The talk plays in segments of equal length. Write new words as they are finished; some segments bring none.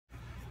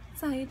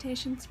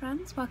Salutations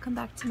friends, welcome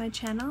back to my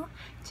channel.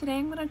 Today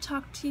I'm going to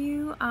talk to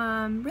you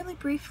really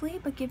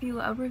briefly but give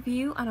you a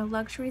review on a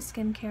luxury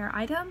skincare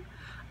item.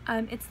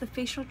 It's the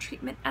facial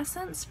treatment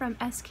essence from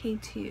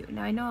SK-II.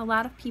 Now I know a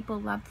lot of people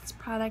love this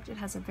product. It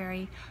has a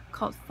very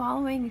cult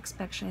following,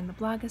 especially in the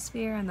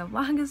blogosphere and the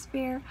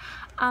vlogosphere,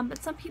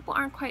 but some people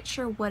aren't quite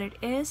sure what it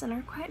is and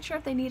aren't quite sure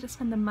if they need to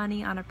spend the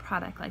money on a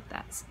product like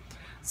this.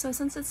 So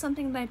since it's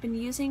something that I've been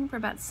using for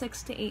about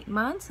 6 to 8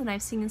 months and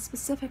I've seen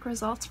specific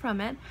results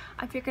from it,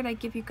 I figured I'd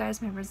give you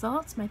guys my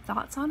results, my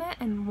thoughts on it,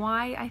 and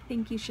why I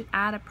think you should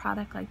add a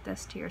product like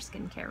this to your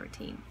skincare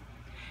routine.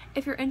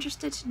 If you're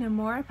interested to know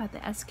more about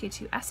the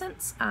SK-II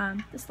Essence,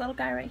 this little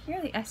guy right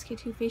here, the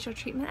SK-II Facial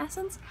Treatment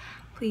Essence,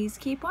 please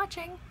keep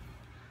watching.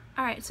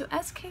 Alright, so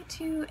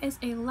SK-II is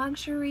a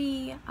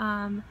luxury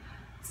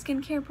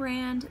skincare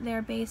brand.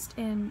 They're based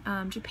in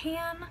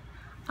Japan.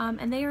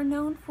 And they are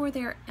known for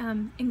their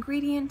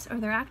ingredient,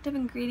 or their active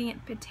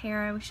ingredient,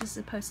 PItera, which is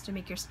supposed to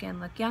make your skin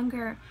look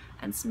younger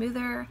and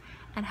smoother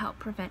and help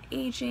prevent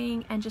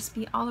aging and just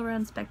be all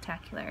around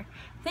spectacular.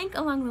 Think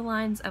along the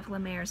lines of La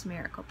Mer's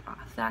Miracle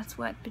Broth. That's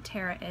what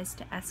PItera is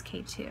to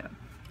SK-II.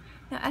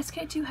 Now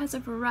SK-II has a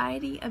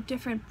variety of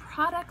different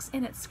products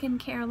in its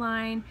skincare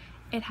line.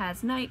 It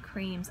has night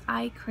creams,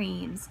 eye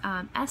creams,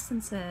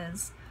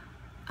 essences,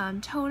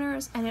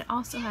 toners, and it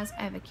also has,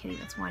 I have a kitty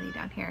that's whining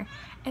down here.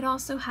 It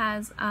also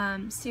has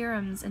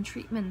serums and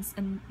treatments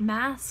and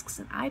masks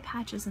and eye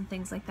patches and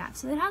things like that.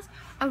 So it has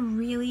a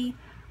really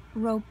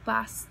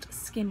robust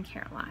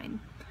skincare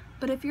line.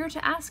 But if you were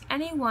to ask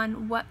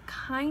anyone what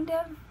kind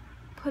of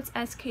puts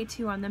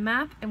SK-II on the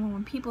map, and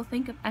when people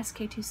think of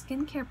SK-II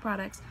skincare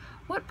products,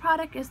 what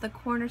product is the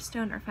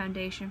cornerstone or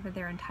foundation for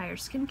their entire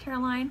skincare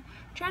line,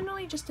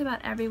 generally just about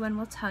everyone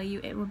will tell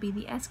you it will be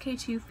the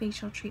SK-II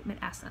Facial Treatment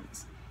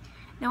Essence.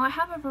 Now I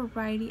have a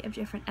variety of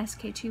different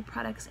SK-II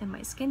products in my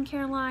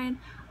skincare line.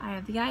 I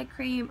have the eye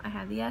cream, I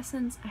have the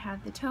essence, I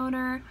have the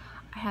toner,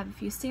 I have a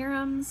few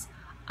serums,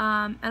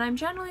 and I'm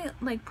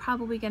generally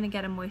probably going to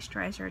get a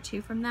moisturizer or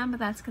two from them, but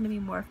that's going to be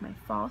more of my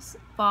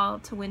fall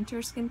to winter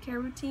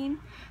skincare routine,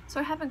 so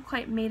I haven't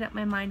quite made up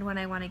my mind what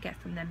I want to get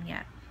from them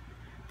yet.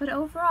 But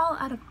overall,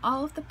 out of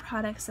all of the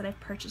products that I've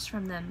purchased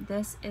from them,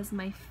 this is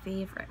my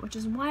favorite, which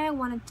is why I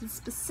wanted to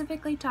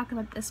specifically talk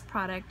about this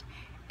product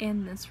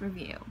in this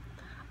review.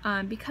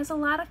 Because a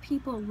lot of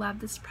people love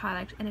this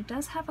product and it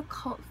does have a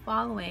cult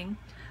following,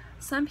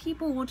 some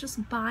people will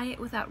just buy it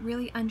without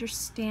really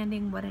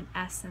understanding what an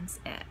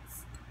essence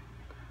is.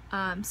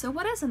 So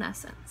what is an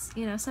essence?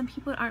 You know, some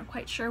people aren't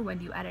quite sure when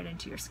do you add it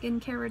into your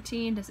skincare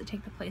routine. Does it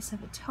take the place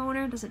of a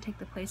toner? Does it take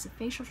the place of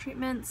facial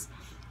treatments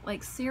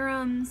like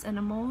serums and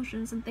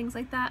emulsions and things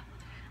like that?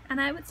 And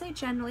I would say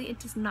generally it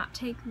does not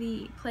take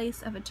the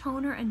place of a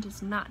toner and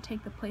does not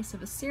take the place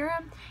of a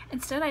serum.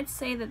 Instead, I'd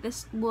say that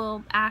this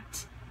will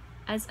act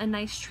as a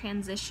nice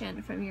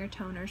transition from your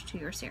toners to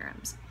your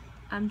serums.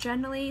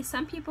 Generally,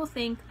 some people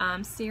think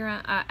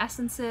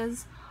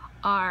essences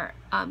are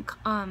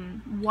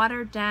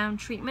watered down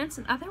treatments,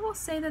 and others will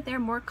say that they're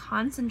more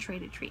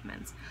concentrated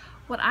treatments.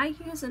 What I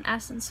use an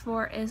essence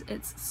for is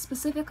it's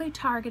specifically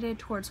targeted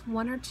towards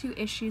one or two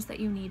issues that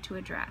you need to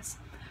address.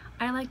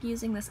 I like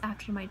using this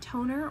after my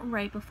toner,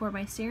 right before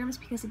my serums,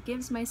 because it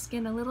gives my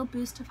skin a little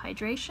boost of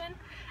hydration,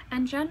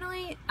 and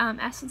generally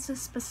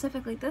essences,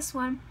 specifically this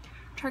one,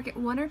 target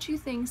one or two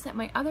things that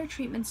my other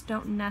treatments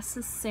don't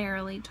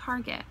necessarily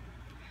target.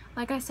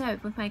 Like I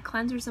said, with my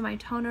cleansers and my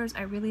toners,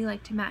 I really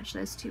like to match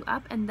those two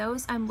up, and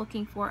those I'm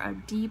looking for a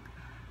deep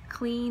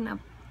clean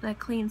that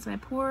cleans my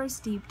pores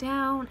deep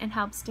down and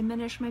helps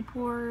diminish my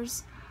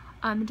pores.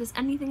 It does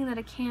anything that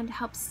it can to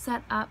help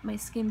set up my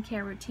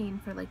skincare routine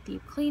for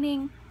deep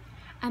cleaning.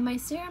 And my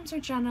serums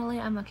are generally,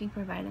 I'm looking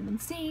for vitamin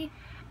C,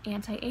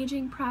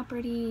 anti-aging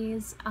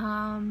properties,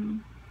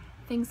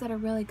 things that are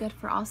really good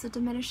for also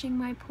diminishing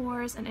my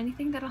pores, and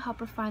anything that'll help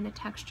refine the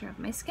texture of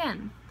my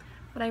skin.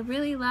 What I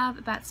really love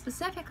about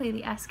specifically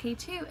the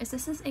SK-II is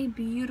this is a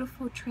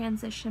beautiful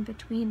transition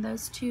between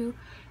those two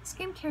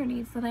skincare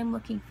needs that I'm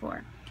looking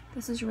for.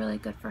 This is really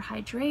good for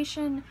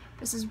hydration,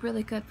 this is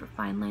really good for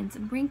fine lines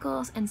and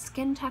wrinkles and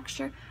skin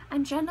texture,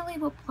 and generally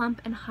will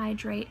plump and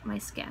hydrate my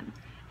skin.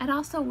 It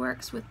also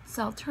works with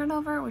cell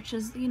turnover, which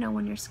is, you know,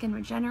 when your skin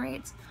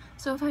regenerates.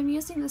 So if I'm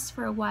using this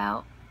for a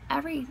while,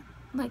 every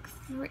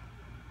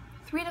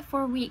 3 to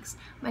 4 weeks,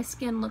 my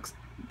skin looks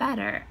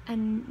better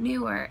and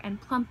newer and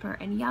plumper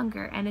and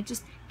younger, and it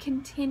just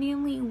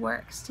continually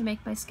works to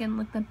make my skin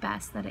look the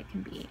best that it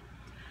can be.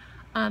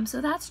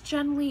 So that's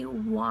generally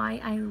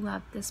why I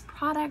love this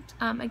product.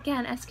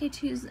 Again,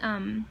 SK-II's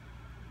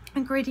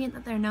ingredient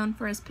that they're known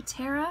for is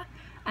PItera,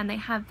 and they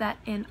have that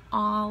in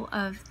all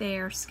of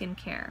their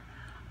skincare.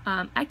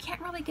 I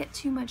can't really get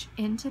too much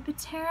into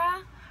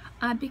PItera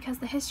because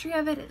the history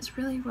of it is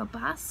really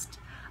robust,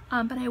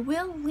 but I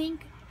will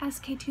link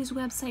SK-II's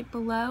website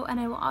below, and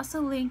I will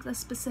also link the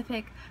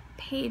specific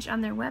page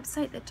on their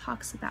website that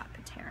talks about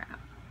PItera.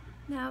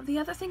 Now, the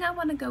other thing I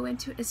want to go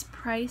into is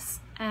price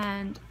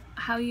and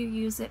how you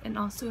use it, and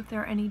also if there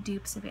are any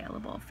dupes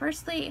available.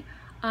 Firstly,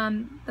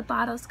 The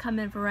bottles come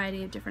in a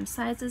variety of different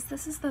sizes.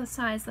 This is the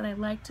size that I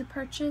like to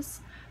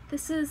purchase.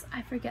 This is,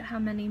 I forget how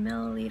many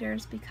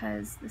milliliters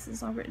because this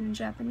is all written in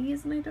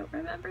Japanese and I don't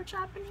remember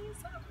Japanese.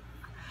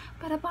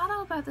 But a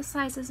bottle about the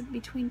size is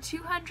between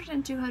 $200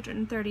 and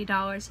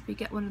 $230 if you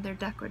get one of their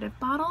decorative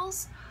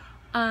bottles.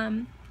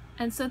 And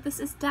so this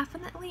is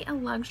definitely a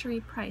luxury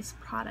price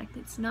product.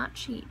 It's not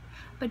cheap.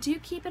 But do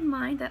keep in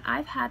mind that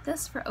I've had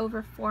this for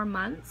over 4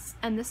 months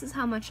and this is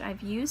how much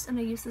I've used, and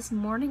I use this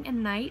morning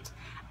and night,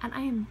 and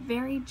I am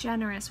very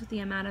generous with the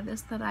amount of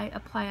this that I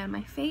apply on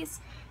my face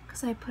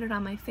because I put it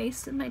on my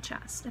face and my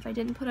chest. If I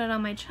didn't put it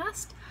on my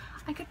chest,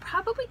 I could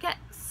probably get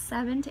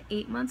 7 to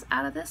 8 months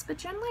out of this, but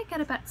generally I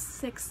get about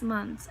 6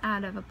 months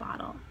out of a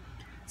bottle.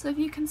 So if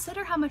you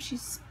consider how much you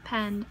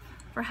spend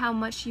for how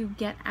much you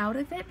get out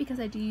of it, because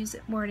I do use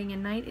it morning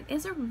and night, it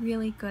is a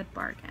really good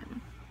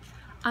bargain.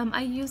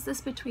 I use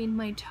this between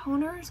my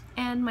toners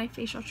and my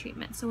facial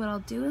treatment. So what I'll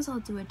do is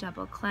I'll do a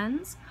double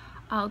cleanse,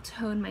 I'll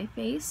tone my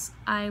face,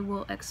 I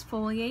will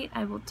exfoliate,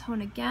 I will tone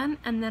again,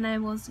 and then I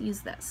will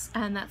use this.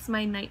 And that's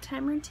my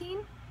nighttime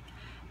routine.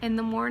 In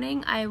the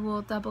morning, I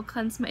will double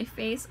cleanse my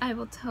face, I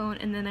will tone,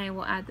 and then I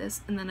will add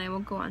this, and then I will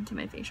go on to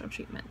my facial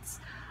treatments.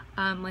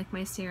 Like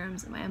my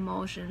serums and my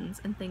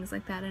emulsions and things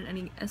like that, and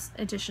any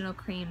additional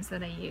creams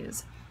that I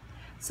use.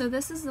 So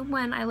this is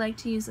when I like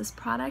to use this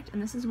product,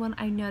 and this is when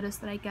I notice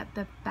that I get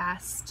the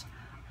best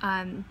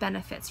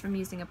benefits from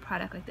using a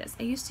product like this.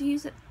 I used to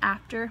use it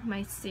after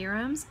my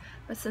serums,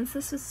 but since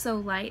this is so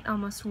light,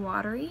 almost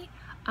watery,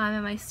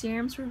 and my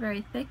serums were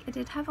very thick, it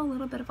did have a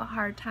little bit of a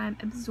hard time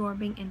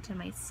absorbing into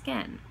my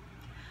skin.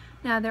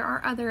 Now there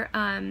are other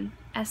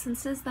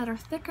essences that are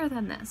thicker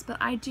than this, but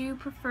I do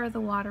prefer the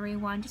watery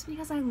one just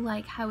because I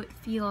like how it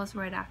feels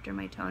right after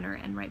my toner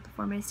and right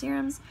before my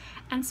serums,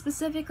 and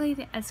specifically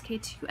the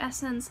SK2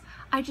 essence.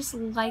 I just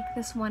like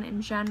this one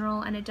in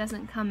general, and it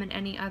doesn't come in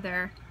any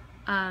other,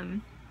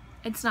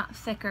 it's not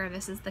thicker,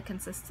 this is the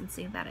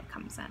consistency that it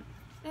comes in.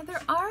 Now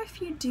there are a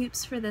few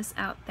dupes for this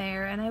out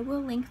there, and I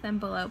will link them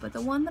below, but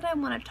the one that I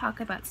want to talk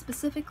about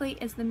specifically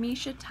is the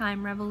Missha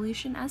Time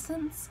Revolution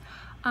Essence.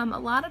 A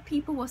lot of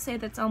people will say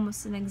that's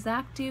almost an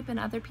exact dupe, and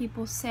other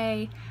people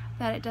say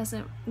that it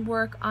doesn't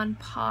work on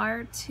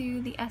par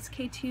to the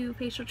SK2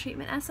 facial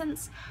treatment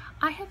essence.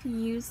 I have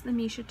used the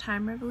Missha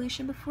Time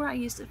Revolution before. I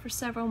used it for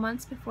several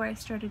months before I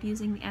started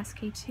using the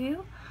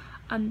SK2.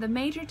 The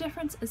major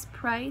difference is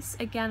price.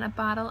 Again, a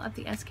bottle of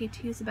the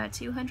SK2 is about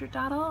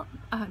 $200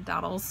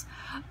 dollars.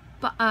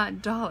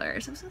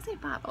 I was going to say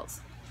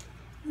bottles.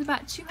 It's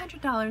about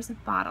 $200 a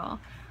bottle.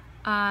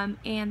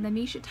 And the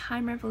Missha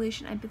Time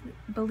Revolution, I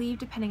believe,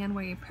 depending on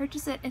where you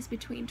purchase it, is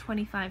between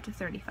 $25 to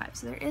 $35.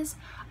 So there is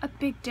a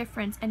big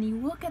difference, and you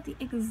will get the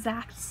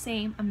exact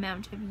same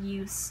amount of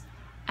use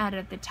out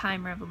of the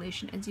Time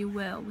Revolution as you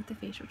will with the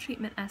facial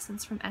treatment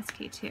essence from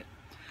SK2.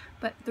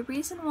 But the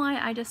reason why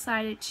I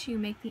decided to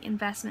make the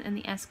investment in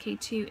the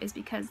SK2 is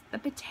because the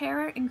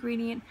PItera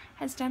ingredient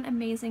has done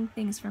amazing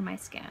things for my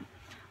skin.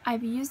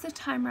 I've used the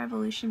Time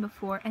Revolution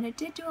before, and it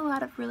did do a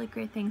lot of really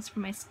great things for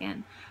my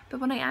skin.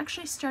 But when I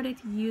actually started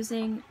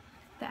using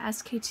the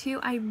SK2,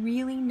 I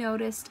really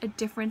noticed a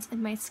difference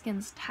in my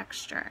skin's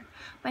texture.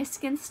 My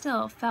skin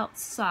still felt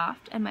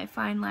soft, and my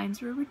fine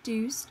lines were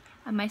reduced,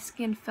 and my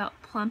skin felt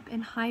plump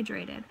and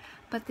hydrated.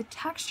 But the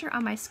texture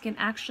on my skin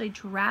actually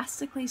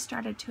drastically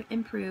started to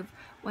improve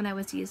when I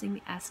was using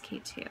the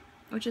SK2.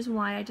 Which is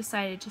why I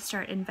decided to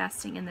start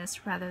investing in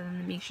this rather than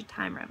the Missha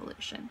Time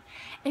Revolution.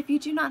 If you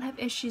do not have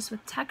issues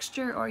with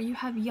texture or you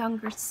have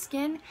younger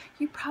skin,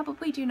 you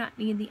probably do not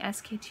need the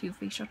SK2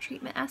 facial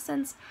treatment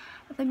essence.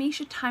 The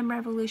Missha Time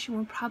Revolution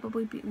will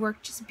probably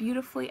work just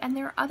beautifully, and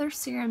there are other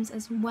serums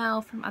as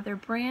well from other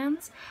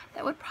brands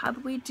that would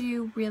probably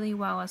do really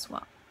well as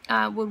well.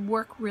 Would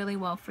work really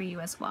well for you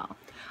as well.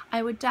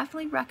 I would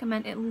definitely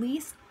recommend at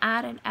least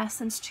add an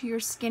essence to your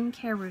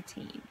skincare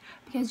routine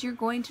because you're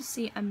going to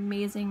see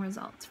amazing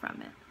results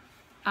from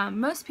it.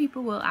 Most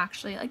people will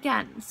actually,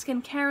 again,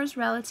 skincare is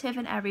relative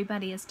and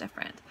everybody is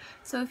different.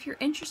 So if you're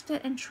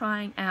interested in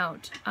trying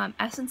out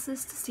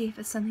essences to see if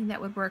it's something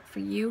that would work for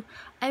you,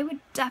 I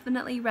would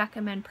definitely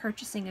recommend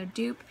purchasing a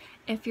dupe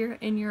if you're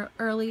in your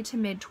early to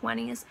mid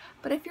 20s.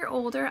 But if you're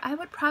older, I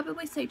would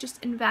probably say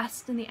just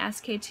invest in the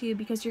SK2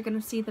 because you're going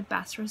to see the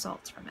best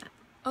results from it.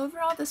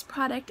 Overall, this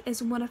product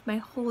is one of my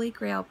holy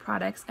grail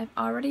products. I've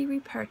already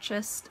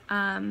repurchased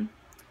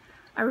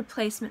a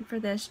replacement for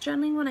this.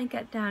 Generally when I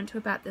get down to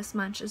about this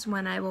much is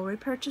when I will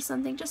repurchase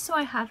something just so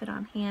I have it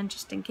on hand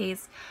just in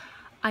case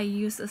I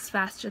use this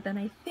faster than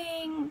I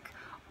think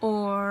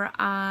or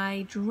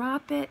I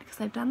drop it, because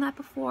I've done that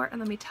before, and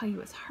let me tell you,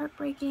 it's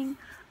heartbreaking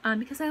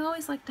because I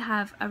always like to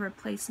have a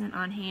replacement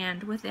on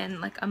hand within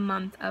like a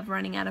month of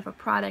running out of a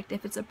product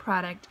if it's a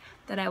product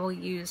that I will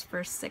use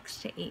for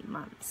 6 to 8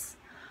 months.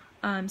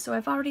 So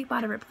I've already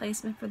bought a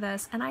replacement for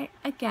this, and I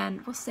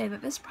again will say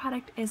that this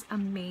product is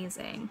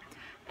amazing.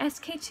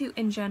 SK2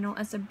 in general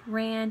as a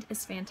brand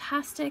is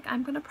fantastic.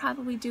 I'm going to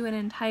probably do an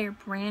entire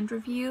brand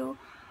review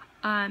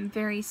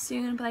very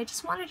soon, but I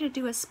just wanted to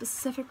do a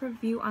specific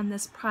review on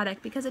this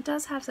product because it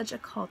does have such a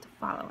cult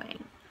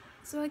following.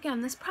 So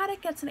again, this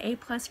product gets an A+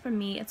 from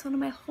me. It's one of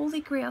my holy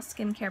grail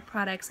skincare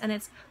products, and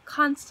it's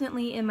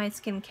constantly in my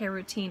skincare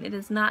routine. It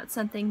is not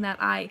something that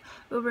I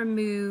will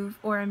remove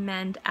or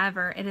amend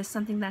ever. It is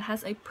something that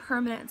has a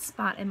permanent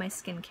spot in my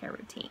skincare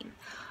routine.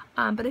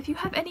 But if you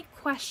have any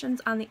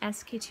questions on the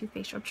SK2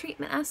 Facial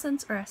Treatment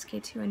Essence or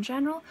SK2 in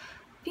general,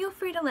 feel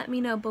free to let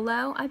me know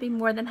below. I'd be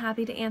more than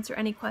happy to answer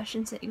any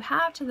questions that you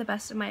have to the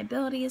best of my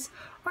abilities,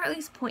 or at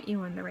least point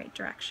you in the right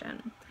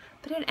direction.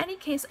 But in any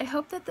case, I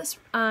hope that this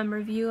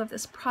review of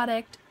this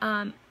product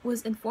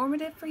was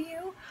informative for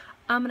you,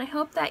 and I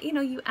hope that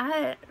you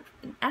add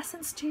an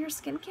essence to your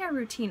skincare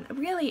routine.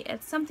 Really,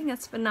 it's something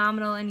that's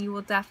phenomenal, and you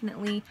will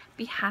definitely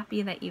be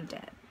happy that you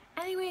did.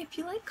 Anyway, if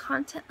you like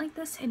content like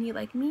this and you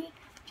like me,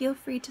 feel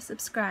free to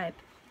subscribe.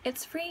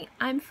 It's free,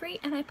 I'm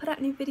free, and I put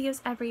out new videos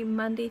every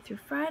Monday through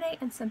Friday,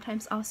 and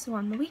sometimes also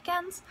on the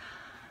weekends.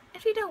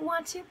 If you don't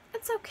want to,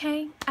 it's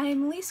okay. I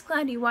am least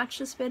glad you watched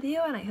this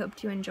video, and I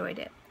hope you enjoyed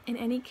it. In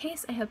any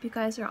case, I hope you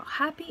guys are all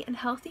happy and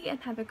healthy and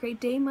have a great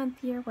day,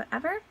 month, year,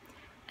 whatever,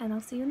 and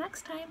I'll see you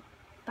next time.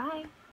 Bye!